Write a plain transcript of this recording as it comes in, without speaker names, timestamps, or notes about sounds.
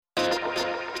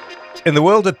In the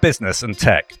world of business and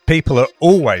tech, people are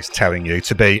always telling you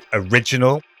to be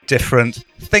original, different,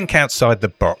 think outside the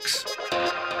box.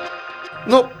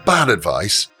 Not bad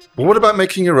advice, but what about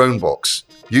making your own box?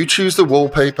 You choose the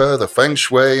wallpaper, the feng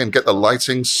shui, and get the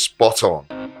lighting spot on.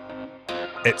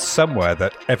 It's somewhere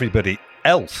that everybody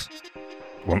else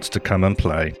wants to come and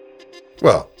play.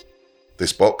 Well,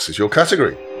 this box is your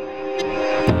category.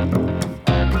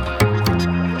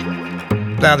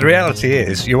 Now, the reality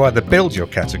is you either build your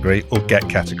category or get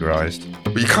categorized.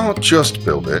 But you can't just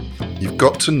build it, you've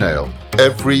got to nail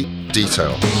every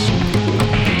detail.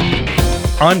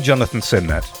 I'm Jonathan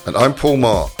Simnet. And I'm Paul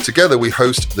Marr. Together we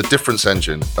host The Difference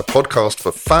Engine, a podcast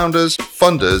for founders,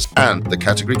 funders, and the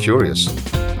category curious.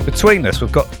 Between us,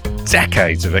 we've got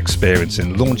decades of experience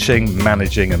in launching,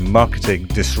 managing, and marketing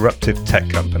disruptive tech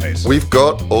companies. We've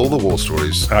got all the war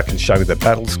stories. I can show you the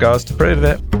battle scars to prove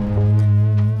it.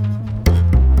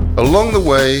 Along the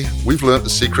way, we've learnt the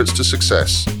secrets to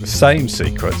success. The same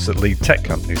secrets that lead tech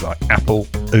companies like Apple,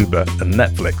 Uber, and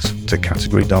Netflix to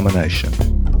category domination.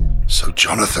 So,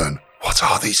 Jonathan, what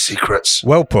are these secrets?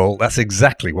 Well, Paul, that's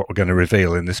exactly what we're going to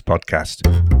reveal in this podcast.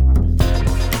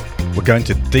 We're going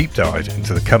to deep dive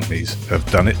into the companies who have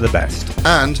done it the best.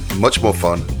 And, much more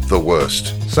fun, the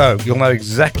worst. So, you'll know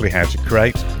exactly how to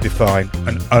create, define,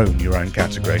 and own your own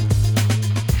category.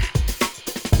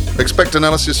 Expect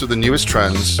analysis of the newest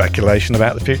trends, Speculation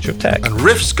about the future of tech. and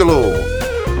riffs galore.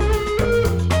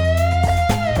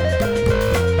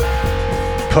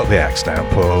 Put the axe down,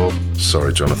 Paul.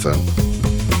 Sorry, Jonathan.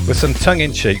 With some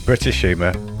tongue-in-cheek British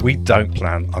humour, we don't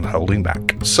plan on holding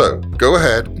back. So, go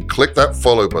ahead and click that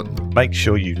follow button. Make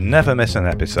sure you never miss an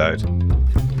episode.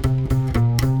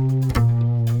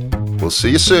 We'll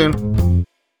see you soon.